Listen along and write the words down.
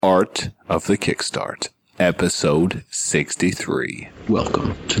Art of the Kickstart, episode 63.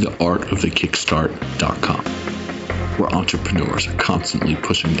 Welcome to the artofthekickstart.com, where entrepreneurs are constantly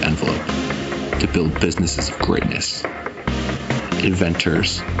pushing the envelope to build businesses of greatness.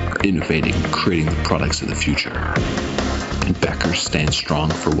 Inventors are innovating and creating the products of the future, and backers stand strong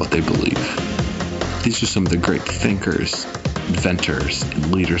for what they believe. These are some of the great thinkers, inventors,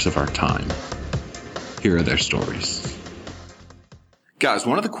 and leaders of our time. Here are their stories. Guys,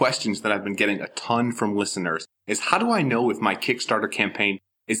 one of the questions that I've been getting a ton from listeners is, how do I know if my Kickstarter campaign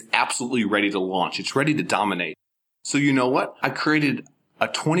is absolutely ready to launch? It's ready to dominate. So you know what? I created a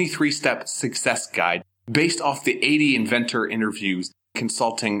 23-step success guide based off the 80 inventor interviews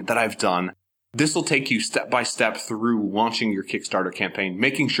consulting that I've done. This will take you step by step through launching your Kickstarter campaign,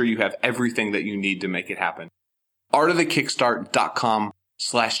 making sure you have everything that you need to make it happen.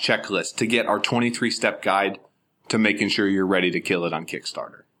 artofthekickstart.com/checklist to get our 23-step guide to making sure you're ready to kill it on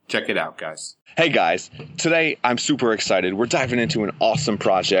Kickstarter. Check it out, guys. Hey guys, today I'm super excited. We're diving into an awesome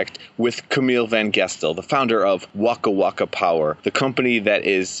project with Camille Van Gestel, the founder of Waka Waka Power, the company that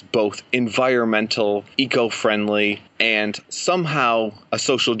is both environmental, eco-friendly, and somehow a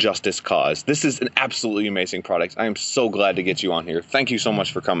social justice cause. This is an absolutely amazing product. I am so glad to get you on here. Thank you so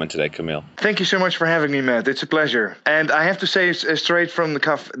much for coming today, Camille. Thank you so much for having me, Matt. It's a pleasure. And I have to say straight from the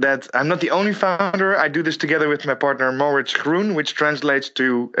cuff that I'm not the only founder. I do this together with my partner Maurits Groen, which translates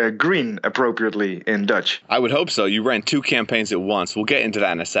to green appropriately in Dutch. I would hope so. You ran two campaigns at once. We'll get into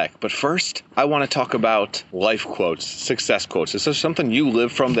that in a sec. But first, I want to talk about life quotes, success quotes. Is there something you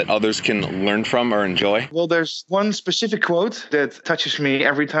live from that others can learn from or enjoy? Well, there's one specific quote that touches me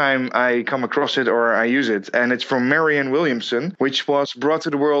every time I come across it or I use it. And it's from Marianne Williamson, which was brought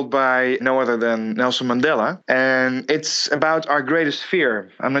to the world by no other than Nelson Mandela. And it's about our greatest fear.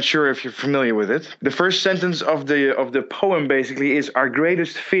 I'm not sure if you're familiar with it. The first sentence of the poem basically is, our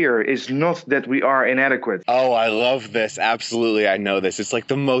greatest fear is not that we are inadequate. Oh, I love this. Absolutely, I know this. It's like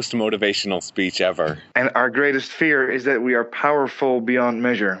the most motivational speech ever. And our greatest fear is that we are powerful beyond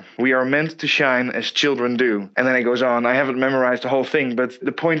measure. We are meant to shine as children do. And then it goes on. I haven't memorized the whole thing, but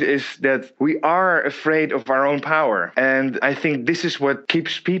the point is that we are afraid of our own power. And I think this is what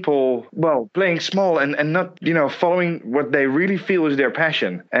keeps people, playing small and not, following what they really feel is their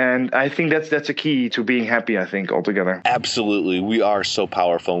passion. And I think that's a key to being happy, I think, altogether. Absolutely. We are so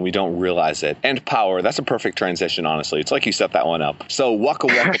powerful and we don't realize it. And power, that's a perfect transition, honestly. It's like you set that one up. So Waka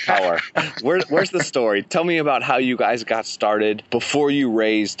Waka Power, where's the story? Tell me about how you guys got started before you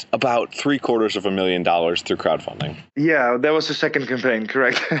raised about $750,000 through crowdfunding. Yeah, that was the second campaign,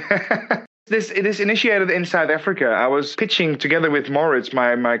 correct. It is initiated in South Africa. I was pitching together with Maurits,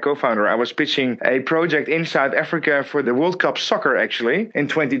 my co-founder. I was pitching a project in South Africa for the World Cup soccer, actually, in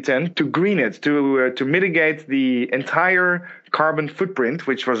 2010, to green it, to mitigate the entire carbon footprint,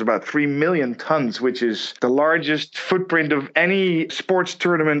 which was about 3 million tons, which is the largest footprint of any sports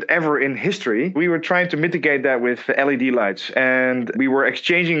tournament ever in history. We were trying to mitigate that with LED lights, and we were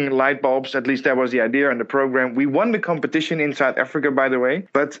exchanging light bulbs. At least that was the idea and the program. We won the competition in South Africa, by the way,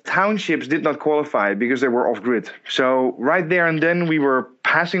 but townships did not qualify because they were off-grid. So right there and then we were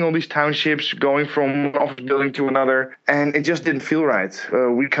passing all these townships, going from one office building to another, and it just didn't feel right.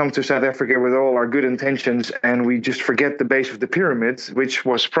 We come to South Africa with all our good intentions, and we just forget the base of the pyramid, which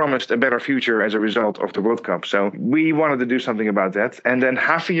was promised a better future as a result of the World Cup. So we wanted to do something about that. And then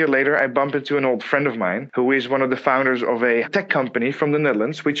half a year later, I bumped into an old friend of mine who is one of the founders of a tech company from the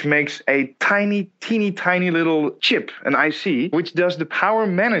Netherlands, which makes a teeny tiny little chip, an IC, which does the power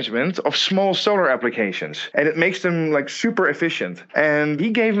management of small solar applications. And it makes them like super efficient. And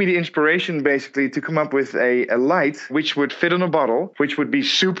he gave me the inspiration basically to come up with a light which would fit in a bottle, which would be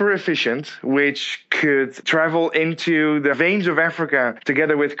super efficient, which could travel into the veins of Africa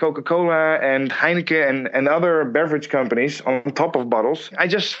together with Coca-Cola and Heineken and other beverage companies on top of bottles. I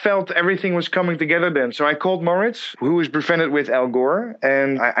just felt everything was coming together then. So I called Maurits, who is befriended with Al Gore,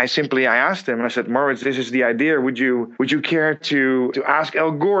 and I asked him, I said, Maurits, this is the idea. Would you care to ask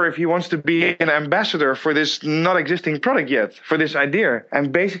Al Gore if he wants to be an ambassador for this not existing product yet, for this idea?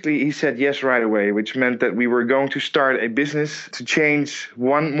 And basically he said yes right away, which meant that we were going to start a business to change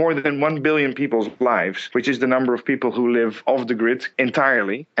more than 1 billion people's lives, which is the number of people who live off the grid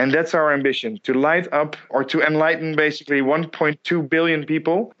entirely. And that's our ambition, to light up or to enlighten basically 1.2 billion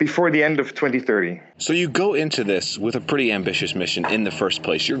people before the end of 2030. So you go into this with a pretty ambitious mission in the first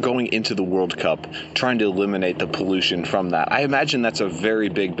place. You're going into the World Cup, trying to eliminate the pollution from that. I imagine that's a very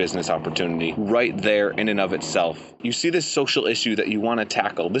big business opportunity right there in and of itself. You see this social issue that you want to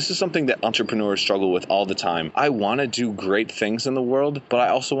tackle. This is something that entrepreneurs struggle with all the time. I want to do great things in the world, but I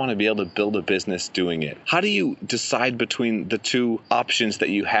also want to be able to build a business doing it. How do you decide between the two options that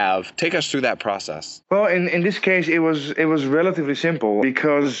you have? Take us through that process. Well, in this case, it was relatively simple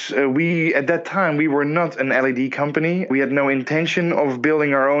because we at that time we were not an LED company. We had no intention of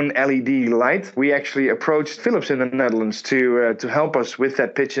building our own LED light. We actually approached Philips in the Netherlands to help us with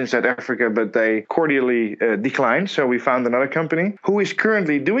that pitch in South Africa, but they cordially declined. So we found another company who is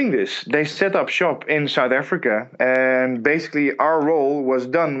currently doing this. They set up shop in South Africa, and basically our role was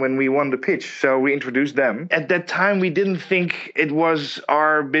done when we won the pitch. So we introduced them. At that time, we didn't think it was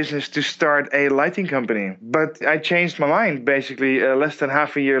our business to start a lighting company. But I changed my mind basically less than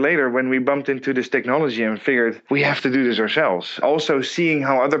half a year later when we bumped into this technology and figured we have to do this ourselves. Also, seeing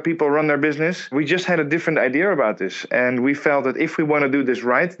how other people run their business, we just had a different idea about this. And we felt that if we want to do this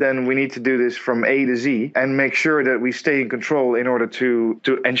right, then we need to do this from A to Z and make sure that we stay in control in order to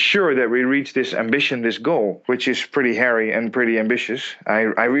ensure that we reach this ambition, this goal, which is pretty hairy and pretty ambitious.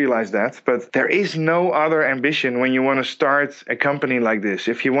 I realize that. But there is no other ambition when you want to start a company like this.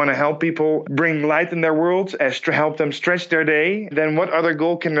 If you want to help people bring light in their world, help them stretch their day, then what other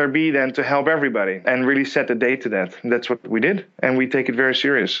goal can there be than to help everybody and really set a date to that? And that's what we did, and we take it very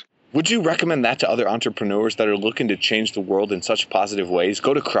serious. Would you recommend that to other entrepreneurs that are looking to change the world in such positive ways?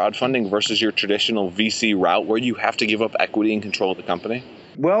 Go to crowdfunding versus your traditional VC route where you have to give up equity and control of the company?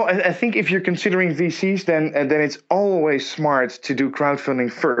 Well, I think if you're considering VCs, then it's always smart to do crowdfunding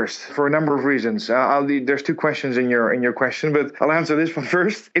first for a number of reasons. There's two questions in your question, but I'll answer this one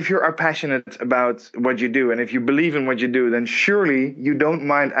first. If you are passionate about what you do and if you believe in what you do, then surely you don't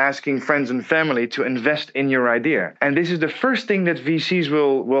mind asking friends and family to invest in your idea. And this is the first thing that VCs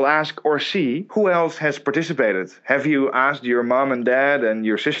will ask or see. Who else has participated? Have you asked your mom and dad and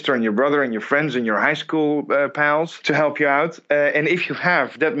your sister and your brother and your friends and your high school pals to help you out? And if you have,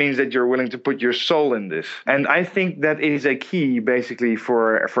 that means that you're willing to put your soul in this. And I think that is a key basically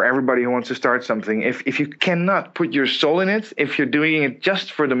for everybody who wants to start something. If you cannot put your soul in it, if you're doing it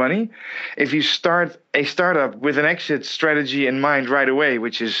just for the money, if you start a startup with an exit strategy in mind right away,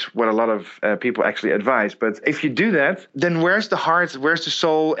 which is what a lot of people actually advise. But if you do that, then where's the heart, where's the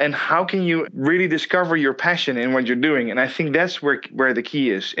soul, and how can you really discover your passion in what you're doing? And I think that's where the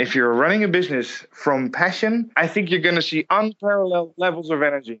key is. If you're running a business from passion, I think you're going to see unparalleled levels of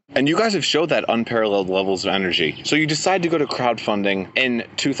energy. And you guys have showed that unparalleled levels of energy. So you decided to go to crowdfunding in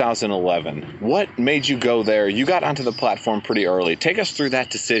 2011. What made you go there? You got onto the platform pretty early. Take us through that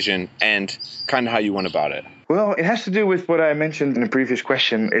decision and kind of how you went about it. Well, it has to do with what I mentioned in the previous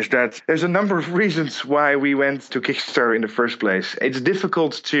question, is that there's a number of reasons why we went to Kickstarter in the first place. It's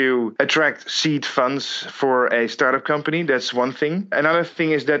difficult to attract seed funds for a startup company. That's one thing. Another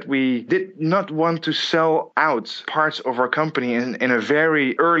thing is that we did not want to sell out parts of our company in a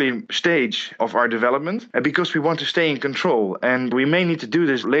very early stage of our development because we want to stay in control. And we may need to do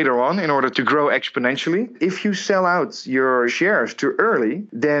this later on in order to grow exponentially. If you sell out your shares too early,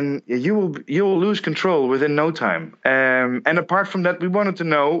 then you'll lose control within no time. And apart from that, we wanted to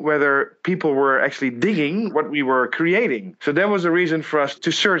know whether people were actually digging what we were creating. So that was a reason for us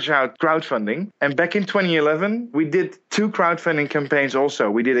to search out crowdfunding. And back in 2011, we did 2 crowdfunding campaigns also.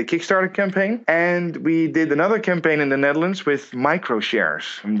 We did a Kickstarter campaign and we did another campaign in the Netherlands with micro shares.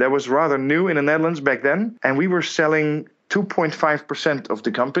 That was rather new in the Netherlands back then. And we were selling 2.5% of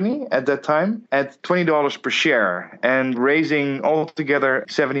the company at that time at $20 per share and raising altogether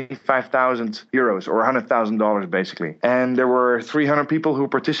 75,000 euros or $100,000 basically. And there were 300 people who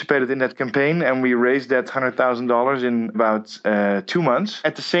participated in that campaign and we raised that $100,000 in about 2 months.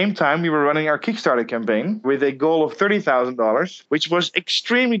 At the same time, we were running our Kickstarter campaign with a goal of $30,000, which was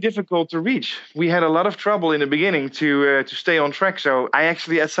extremely difficult to reach. We had a lot of trouble in the beginning to stay on track. So I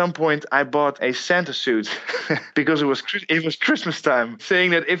actually, at some point, I bought a Santa suit because it was Christmas time,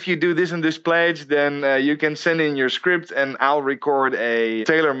 saying that if you do this and this pledge, then you can send in your script and I'll record a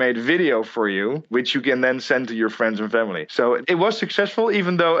tailor-made video for you, which you can then send to your friends and family. So it was successful,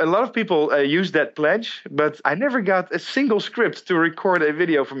 even though a lot of people used that pledge, but I never got a single script to record a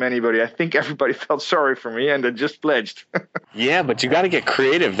video from anybody. I think everybody felt sorry for me and they just pledged. Yeah, but you got to get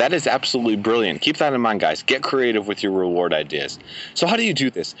creative. That is absolutely brilliant. Keep that in mind, guys. Get creative with your reward ideas. So how do you do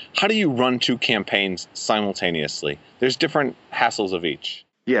this? How do you run 2 campaigns simultaneously? There's different hassles of each.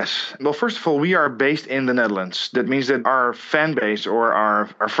 Yes. Well, first of all, we are based in the Netherlands. That means that our fan base or our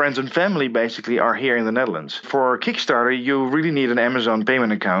friends and family basically are here in the Netherlands. For Kickstarter, you really need an Amazon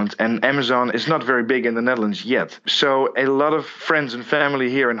payment account, and Amazon is not very big in the Netherlands yet. So a lot of friends and family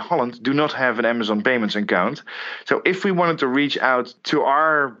here in Holland do not have an Amazon payments account. So if we wanted to reach out to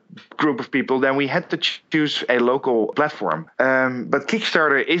our group of people, then we had to choose a local platform. But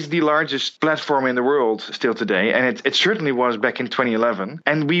Kickstarter is the largest platform in the world still today, and it certainly was back in 2011.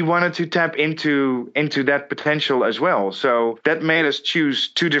 And we wanted to tap into that potential as well. So that made us choose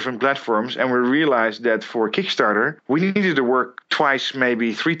two different platforms. And we realized that for Kickstarter, we needed to work twice,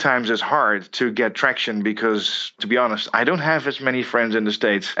 maybe three times as hard to get traction because, to be honest, I don't have as many friends in the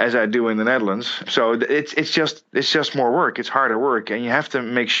States as I do in the Netherlands. So it's just more work. It's harder work. And you have to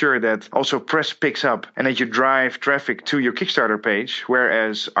make sure that also press picks up and that you drive traffic to your Kickstarter page,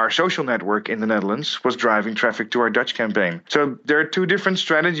 whereas our social network in the Netherlands was driving traffic to our Dutch campaign. So there are two different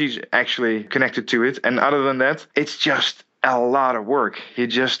strategies actually connected to it. And other than that, it's just a lot of work. You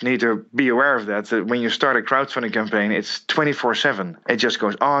just need to be aware of that when you start a crowdfunding campaign, it's 24/7. It just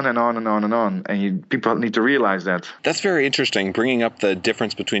goes on and on and on and on. And people need to realize that. That's very interesting, bringing up the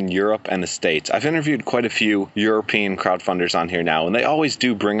difference between Europe and the States. I've interviewed quite a few European crowdfunders on here now, and they always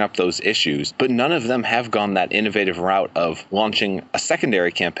do bring up those issues, but none of them have gone that innovative route of launching a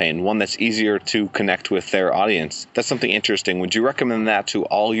secondary campaign, one that's easier to connect with their audience. That's something interesting. Would you recommend that to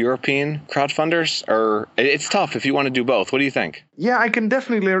all European crowdfunders? Or it's tough if you want to do both. What do you think? Yeah, I can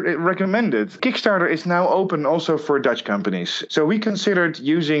definitely recommend it. Kickstarter is now open also for Dutch companies. So we considered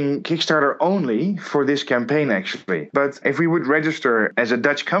using Kickstarter only for this campaign, actually. But if we would register as a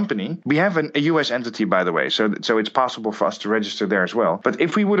Dutch company, we have a US entity, by the way. So it's possible for us to register there as well. But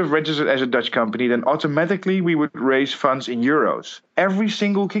if we would have registered as a Dutch company, then automatically we would raise funds in euros. Every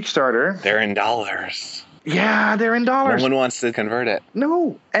single Kickstarter. They're in dollars. Yeah, they're in dollars. No one wants to convert it.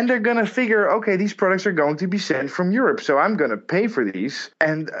 No. And they're going to figure, okay, these products are going to be sent from Europe, so I'm going to pay for these.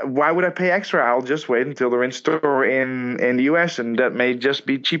 And why would I pay extra? I'll just wait until they're in store in the US, and that may just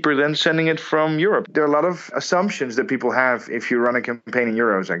be cheaper than sending it from Europe. There are a lot of assumptions that people have if you run a campaign in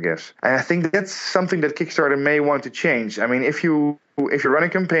euros, I guess. And I think that's something that Kickstarter may want to change. I mean, if you run a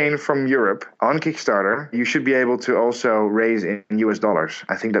campaign from Europe on Kickstarter, you should be able to also raise in US dollars.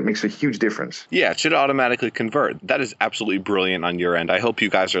 I think that makes a huge difference. Yeah, it should automatically convert. That is absolutely brilliant on your end. I hope you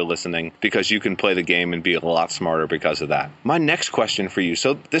guys are listening because you can play the game and be a lot smarter because of that. My next question for you.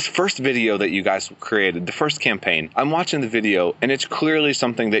 So this first video that you guys created, the first campaign, I'm watching the video and it's clearly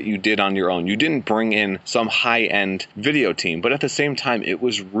something that you did on your own. You didn't bring in some high-end video team, but at the same time, it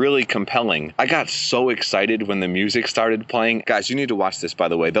was really compelling. I got so excited when the music started playing. Guys, you need to watch this, by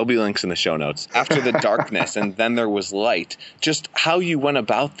the way. There'll be links in the show notes. After the darkness and then there was light. Just how you went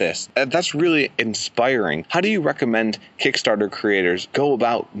about this. That's really inspiring. How do you recommend Kickstarter creators go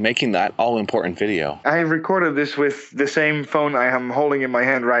about making that all-important video? I recorded this with the same phone I am holding in my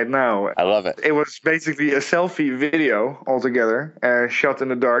hand right now. I love it. It was basically a selfie video altogether, shot in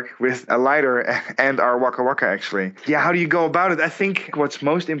the dark with a lighter and our Waka Waka, actually. Yeah, how do you go about it? I think what's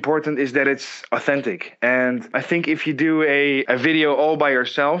most important is that it's authentic. And I think if you do a video all by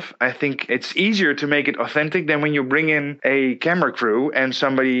yourself, I think it's easier to make it authentic than when you bring in a camera crew and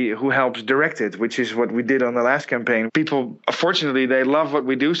somebody who helps direct it, which is what we did on the last campaign. People, fortunately, they love what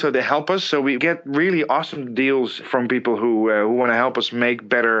we do, so they help us. So we get really awesome deals from people who want to help us make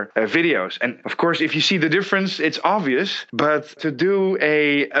better videos. And of course, if you see the difference, it's obvious. But to do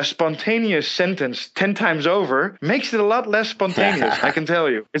a spontaneous sentence 10 times over makes it a lot less spontaneous. I can tell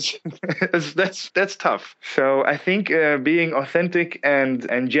you, that's tough. So I think being authentic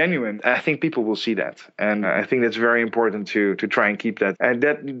and genuine, I think people will see that. And I think that's very important to try and keep that. And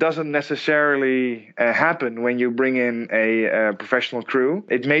that doesn't necessarily happen when you bring in a professional crew.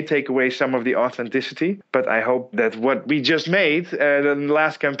 It may take away some of the authenticity, but I hope that what we just made, the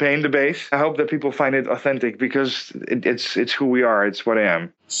last campaign, the base, I hope that people find it authentic because it's who we are. It's what I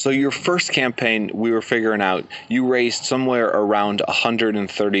am. So your first campaign, we were figuring out, you raised somewhere around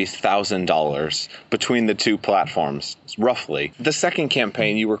 $130,000 between the two platforms, roughly. The second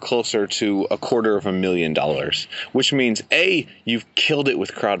campaign, you were closer to $250,000, which means A, you've killed it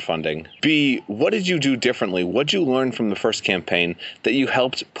with crowdfunding. B, what did you do differently? What did you learn from the first campaign that you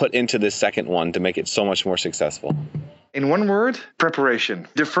helped put into this second one to make it so much more successful? In one word, preparation.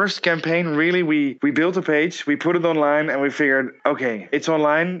 The first campaign, really, we built a page, we put it online, and we figured, okay, it's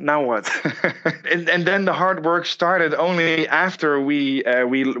online, now what? and then the hard work started only after we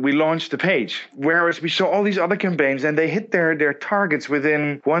launched the page. Whereas we saw all these other campaigns, and they hit their targets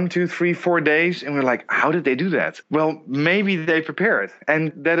within 1, 2, 3, 4 days, and we're like, how did they do that? Well, maybe they prepared,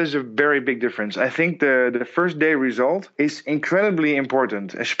 and that is a very big difference. I think the first day result is incredibly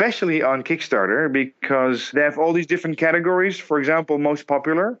important, especially on Kickstarter, because they have all these different categories. For example, most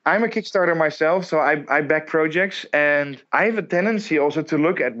popular. I'm a Kickstarter myself, so I back projects, and I have a tendency also to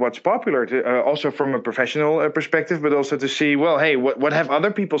look at what's popular, also from a professional perspective, but also to see, well, hey, what have other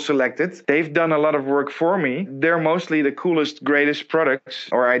people selected? They've done a lot of work for me. They're mostly the coolest, greatest products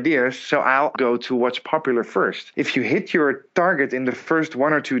or ideas, so I'll go to what's popular first. If you hit your target in the first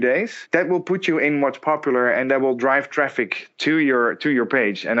 1 or 2 days, that will put you in what's popular, and that will drive traffic to your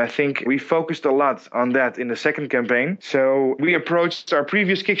page. And I think we focused a lot on that in the second campaign. So we approached our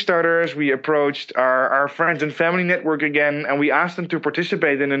previous Kickstarters, we approached our friends and family network again, and we asked them to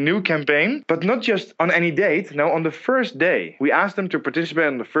participate in a new campaign, but not just on any date, no, on the first day. We asked them to participate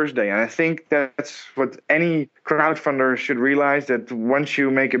on the first day, and I think that's what any crowdfunder should realize, that once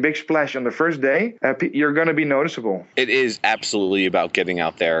you make a big splash on the first day, you're going to be noticeable. It is absolutely about getting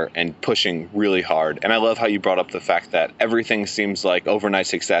out there and pushing really hard. And I love how you brought up the fact that everything seems like overnight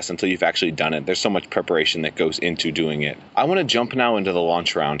success until you've actually done it. There's so much preparation that goes into doing it. I want to jump now into the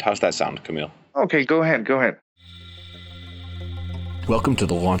launch round. How's that sound, Camille? Okay, go ahead. Welcome to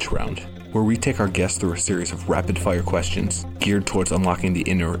the launch round, where we take our guests through a series of rapid-fire questions geared towards unlocking the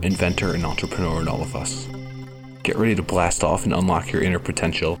inner inventor and entrepreneur in all of us. Get ready to blast off and unlock your inner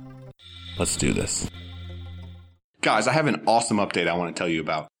potential. Let's do this. Guys, I have an awesome update I want to tell you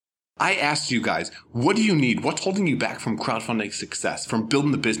about. I asked you guys, what do you need? What's holding you back from crowdfunding success, from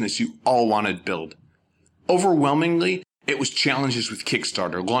building the business you all want to build? Overwhelmingly, it was challenges with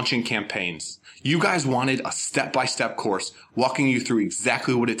Kickstarter, launching campaigns. You guys wanted a step-by-step course walking you through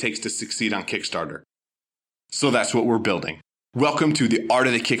exactly what it takes to succeed on Kickstarter. So that's what we're building. Welcome to the Art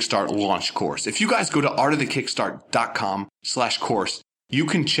of the Kickstart launch course. If you guys go to artofthekickstart.com/course, you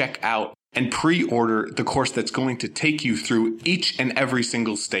can check out and pre-order the course that's going to take you through each and every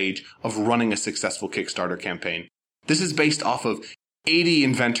single stage of running a successful Kickstarter campaign. This is based off of 80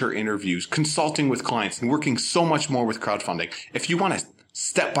 inventor interviews, consulting with clients, and working so much more with crowdfunding. If you want a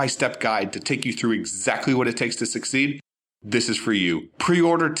step-by-step guide to take you through exactly what it takes to succeed, this is for you.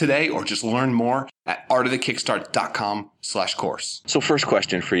 Pre-order today or just learn more at artofthekickstart.com/course. So first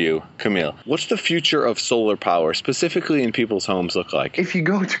question for you, Camille. What's the future of solar power, specifically in people's homes, look like? If you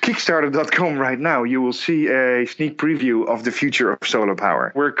go to Kickstarter.com right now, you will see a sneak preview of the future of solar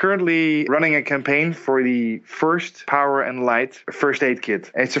power. We're currently running a campaign for the first power and light first aid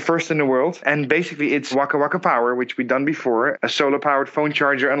kit. It's the first in the world, and basically it's Waka Waka Power, which we've done before, a solar-powered phone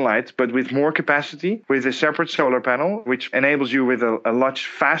charger and light, but with more capacity, with a separate solar panel, which enables you with a much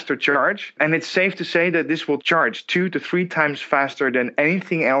faster charge. And it's safe to say that this will charge 2 to 3 times faster than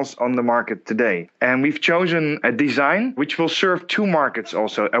anything else on the market today. And we've chosen a design which will serve 2 markets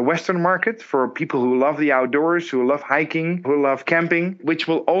also. A Western market for people who love the outdoors, who love hiking, who love camping, which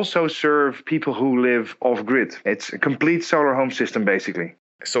will also serve people who live off-grid. It's a complete solar home system, basically.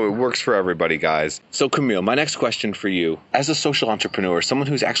 So it works for everybody, guys. So Camille, my next question for you. As a social entrepreneur, someone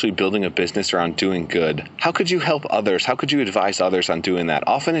who's actually building a business around doing good, how could you help others? How could you advise others on doing that?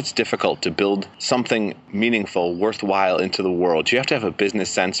 Often it's difficult to build something meaningful, worthwhile into the world. You have to have a business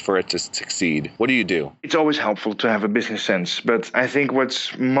sense for it to succeed. What do you do? It's always helpful to have a business sense, but I think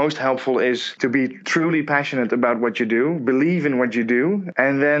what's most helpful is to be truly passionate about what you do, believe in what you do,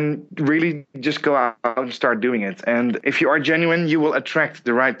 and then really just go out and start doing it. And if you are genuine, you will attract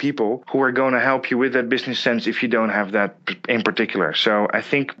the right people who are going to help you with that business sense if you don't have that in particular. So I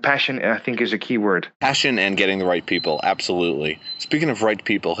think passion, is a key word. Passion and getting the right people. Absolutely. Speaking of right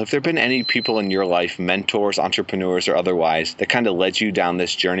people, have there been any people in your life, mentors, entrepreneurs, or otherwise, that kind of led you down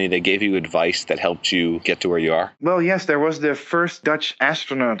this journey? They gave you advice that helped you get to where you are? Well, yes, there was the first Dutch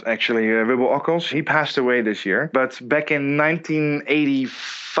astronaut, actually, Wibbel Ockels. He passed away this year. But back in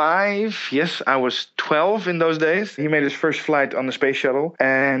 1985, yes, I was 12 in those days. He made his first flight on the space shuttle.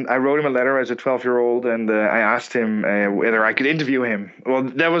 And I wrote him a letter as a 12-year-old, and I asked him whether I could interview him. Well,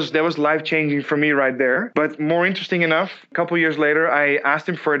 that was life-changing for me right there. But more interesting enough, a couple years later, I asked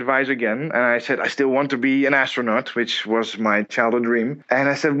him for advice again. And I said, I still want to be an astronaut, which was my childhood dream. And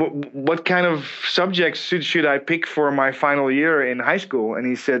I said, what kind of subjects should I pick for my final year in high school? And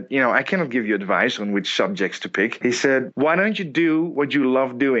he said, I cannot give you advice on which subjects to pick. He said, why don't you do what you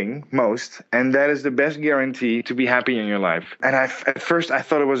love doing most? And that is the best guarantee to be happy in your life. And at first first, I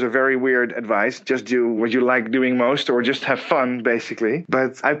thought it was a very weird advice. Just do what you like doing most, or just have fun, basically.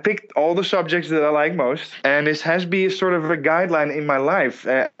 But I picked all the subjects that I like most, and this has been sort of a guideline in my life.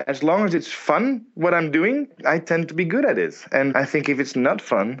 As long as it's fun, what I'm doing, I tend to be good at it. And I think if it's not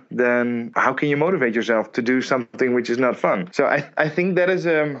fun, then how can you motivate yourself to do something which is not fun? So I think that is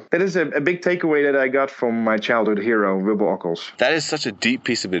a big takeaway that I got from my childhood hero, Wilbur Ockels. That is such a deep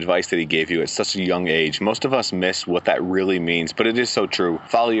piece of advice that he gave you at such a young age. Most of us miss what that really means, but it is so true.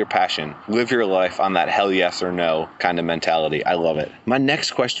 Follow your passion. Live your life on that hell yes or no kind of mentality. I love it. My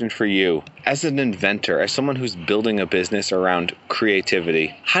next question for you, as an inventor, as someone who's building a business around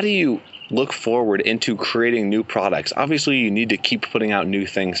creativity, how do you look forward into creating new products? Obviously, you need to keep putting out new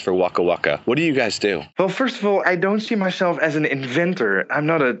things for Waka Waka. What do you guys do? Well, first of all, I don't see myself as an inventor. I'm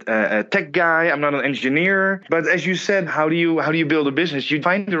not a tech guy. I'm not an engineer. But as you said, how do you build a business? You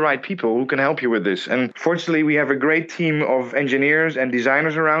find the right people who can help you with this. And fortunately, we have a great team of engineers and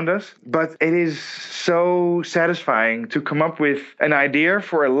designers around us. But it is so satisfying to come up with an idea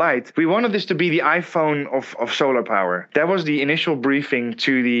for a light. We wanted this to be the iPhone of solar power. That was the initial briefing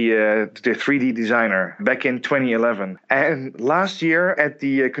to the 3D designer back in 2011. And last year at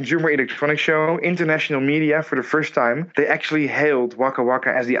the Consumer Electronics Show, international media, for the first time, they actually hailed Waka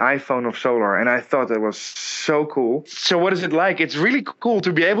Waka as the iPhone of solar. And I thought that was so cool. So what is it like? It's really cool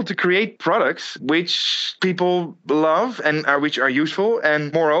to be able to create products which people love and which are useful,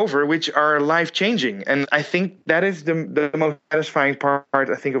 and moreover, which are life-changing. And I think that is the most satisfying part,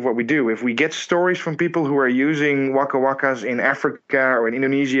 I think, of what we do. If we get stories from people who are using Waka Wakas in Africa or in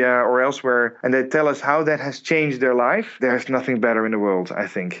Indonesia or elsewhere, and they tell us how that has changed their life, there's nothing better in the world, I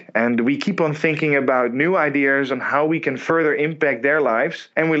think. And we keep on thinking about new ideas on how we can further impact their lives,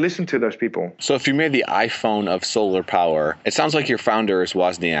 and we listen to those people. So if you made the iPhone of solar power, it sounds like your founder is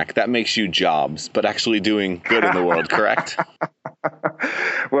Wozniak. That makes you Jobs, but actually doing good in the world, correct?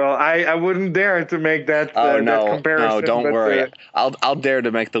 Well, I wouldn't dare to make that, that comparison. No, don't worry. I'll dare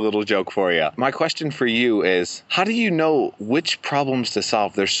to make the little joke for you. My question for you is, how do you know which problems to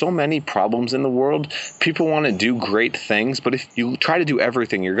solve? There's so many problems in the world. People want to do great things, but if you try to do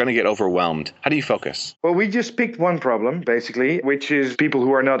everything, you're going to get overwhelmed. How do you focus? Well, we just picked one problem, basically, which is people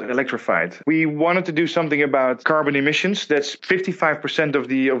who are not electrified. We wanted to do something about carbon emissions. That's 55% of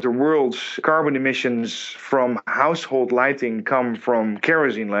the world's carbon emissions from household lighting come from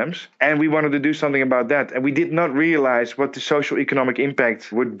kerosene lamps. And we wanted to do something about that. And we did not realize what the social economic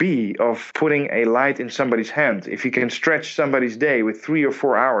impact would be of putting a light in somebody's hand. If you can stretch somebody's day with 3 or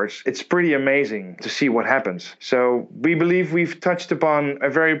 4 hours, it's pretty amazing to see what happens. So we believe we've touched upon a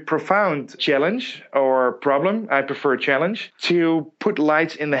very profound challenge, or problem, I prefer challenge, to put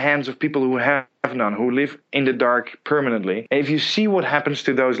lights in the hands of people who have none, who live in the dark permanently. And if you see what happens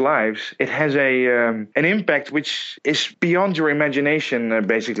to those lives, it has an impact which is beyond your imagination,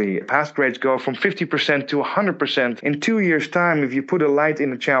 basically. Pass grades go from 50% to 100% in 2 years' time if you put a light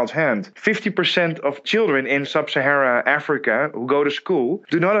in a child's hand. 50% of children in sub-Saharan Africa who go to school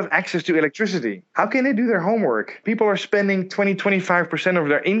do not have access to electricity. How can they do their homework? People are spending 20-25% of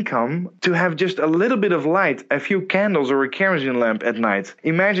their income to have just a little bit of light, a few candles or a kerosene lamp at night.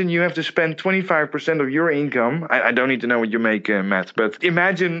 Imagine you have to spend 25% of your income. I don't need to know what you make, Matt, but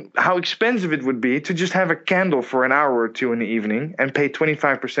imagine how expensive it would be to just have a candle for an hour or two in the evening and pay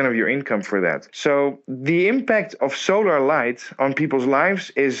 25% of your income for that. So the impact of solar light on people's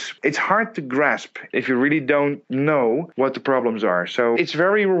lives it's hard to grasp if you really don't know what the problems are. So it's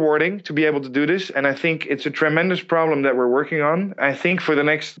very rewarding to be able to do this, and I think it's a tremendous problem that we're working on. I think for the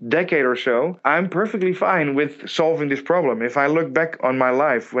next decade or so, I'm perfectly fine with solving this problem. If I look back on my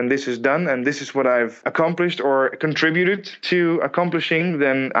life when this is done and this is what I've accomplished or contributed to accomplishing,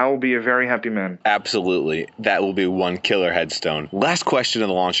 then I will be a very happy man. Absolutely. That will be one killer headstone. Last question of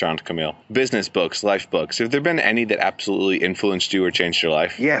the launch round, Camille. Business books, life books. Have there been any that absolutely influenced you or changed your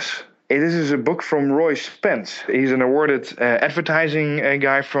life? Yes. This is a book from Roy Spence. He's an awarded advertising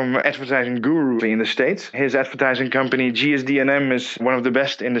guy from Advertising Guru in the States. His advertising company, GSD&M, is one of the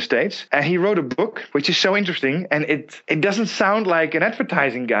best in the States. And he wrote a book, which is so interesting. And it doesn't sound like an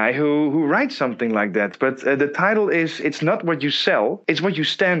advertising guy who writes something like that. But the title is, It's Not What You Sell, It's What You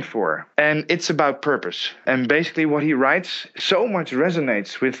Stand For. And it's about purpose. And basically what he writes so much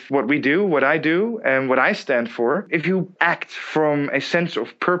resonates with what we do, what I do, and what I stand for. If you act from a sense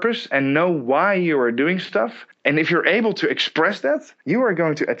of purpose and know why you are doing stuff, and if you're able to express that, you are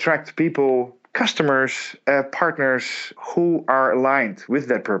going to attract people customers, partners who are aligned with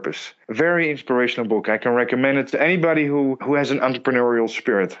that purpose. Very inspirational book. I can recommend it to anybody who has an entrepreneurial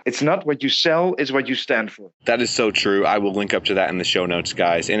spirit. It's not what you sell, it's what you stand for. That is so true. I will link up to that in the show notes,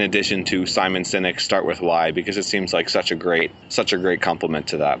 guys, in addition to Simon Sinek's Start With Why, because it seems like such a great compliment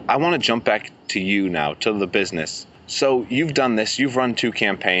to that. I want to jump back to you now, to the business. So you've done this. You've run 2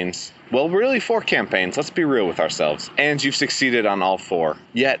 campaigns. Well, really 4 campaigns. Let's be real with ourselves. And you've succeeded on all 4.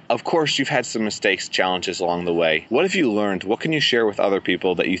 Yet, of course, you've had some mistakes, challenges along the way. What have you learned? What can you share with other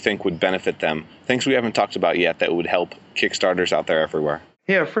people that you think would benefit them? Things we haven't talked about yet that would help Kickstarters out there everywhere.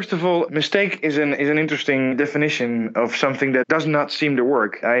 Yeah, first of all, mistake is an interesting definition of something that does not seem to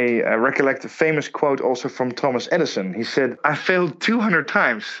work. I recollect a famous quote also from Thomas Edison. He said, "I failed 200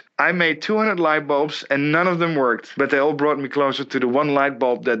 times. I made 200 light bulbs and none of them worked, but they all brought me closer to the one light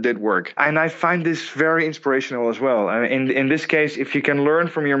bulb that did work." And I find this very inspirational as well. In this case, if you can learn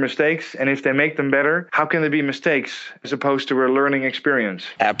from your mistakes and if they make them better, how can they be mistakes as opposed to a learning experience?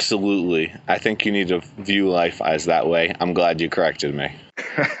 Absolutely. I think you need to view life as that way. I'm glad you corrected me.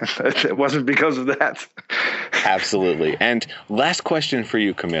 It wasn't because of that. Absolutely. And last question for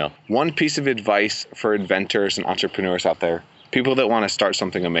you, Camille. One piece of advice for inventors and entrepreneurs out there, people that want to start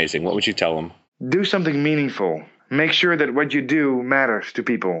something amazing, what would you tell them? Do something meaningful. Make sure that what you do matters to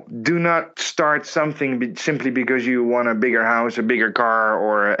people. Do not start something simply because you want a bigger house, a bigger car,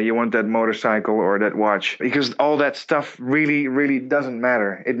 or you want that motorcycle or that watch. Because all that stuff really, really doesn't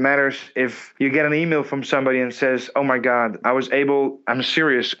matter. It matters if you get an email from somebody and says, "Oh my God, I'm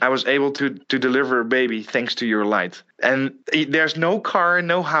serious, I was able to deliver a baby thanks to your light." And there's no car,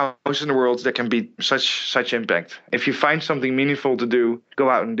 no house in the world that can beat such impact. If you find something meaningful to do,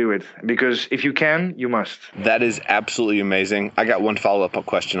 go out and do it. Because if you can, you must. That is absolutely amazing. I got one follow-up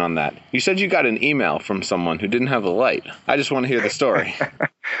question on that. You said you got an email from someone who didn't have a light. I just want to hear the story.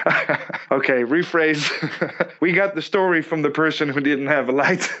 Okay, rephrase. We got the story from the person who didn't have a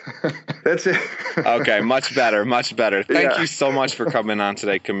light. That's it. Okay, much better, much better. Thank you so much for coming on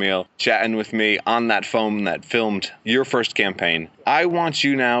today, Camille, chatting with me on that phone that filmed your first campaign. I want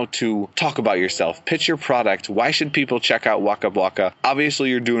you now to talk about yourself, pitch your product. Why should people check out Waka Waka? Obviously,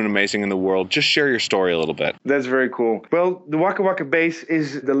 you're doing amazing in the world. Just share your story a little bit. That's very cool. Well, the Waka Waka base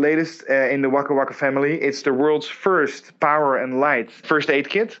is the latest in the Waka Waka family. It's the world's first power and light first aid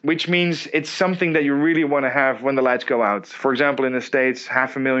kit, which means it's something that you really want to have when the lights go out. For example, in the States,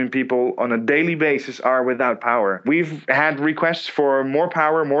 500,000 people on a daily basis are without power. We've had requests for more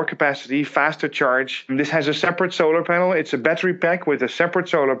power, more capacity, faster charge. This has a separate solar panel. It's a battery pack with a separate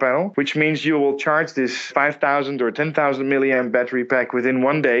solar panel, which means you will charge this 5,000 or 10,000 milliamp battery pack within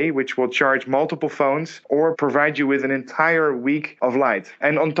one day, which will charge multiple phones or provide you with an entire week of light.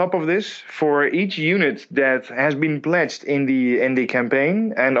 And on top of this, for each unit that has been pledged in the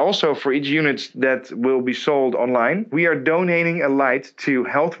campaign, and also for each unit that will be sold online, we are donating a light to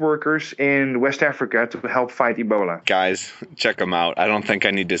health workers in West Africa to help fight Ebola. Guys, check them out. I don't think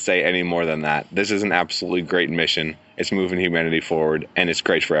I need to say any more than that. This is an absolutely great mission. It's moving humanity forward, and it's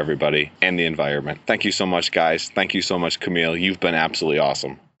great for everybody and the environment. Thank you so much, guys. Thank you so much, Camille. You've been absolutely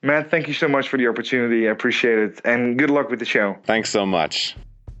awesome. Matt, thank you so much for the opportunity. I appreciate it. And good luck with the show. Thanks so much.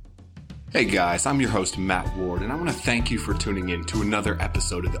 Hey guys, I'm your host, Matt Ward, and I want to thank you for tuning in to another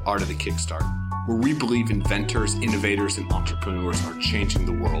episode of The Art of the Kickstart, where we believe inventors, innovators, and entrepreneurs are changing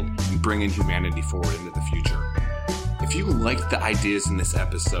the world and bringing humanity forward into the future. If you liked the ideas in this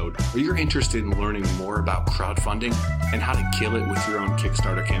episode, or you're interested in learning more about crowdfunding and how to kill it with your own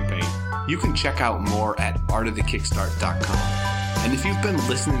Kickstarter campaign, you can check out more at artofthekickstart.com. And if you've been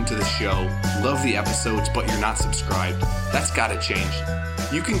listening to the show, love the episodes, but you're not subscribed, that's got to change.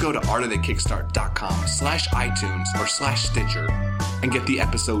 You can go to artofthekickstart.com/iTunes or /Stitcher and get the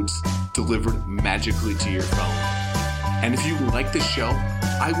episodes delivered magically to your phone. And if you like this show,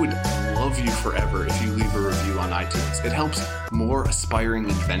 I would love you forever if you leave a review on iTunes. It helps more aspiring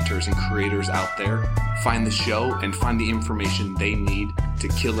inventors and creators out there find the show and find the information they need to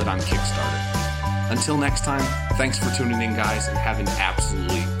kill it on Kickstarter. Until next time, thanks for tuning in, guys, and have an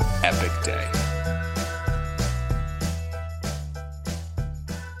absolutely epic day.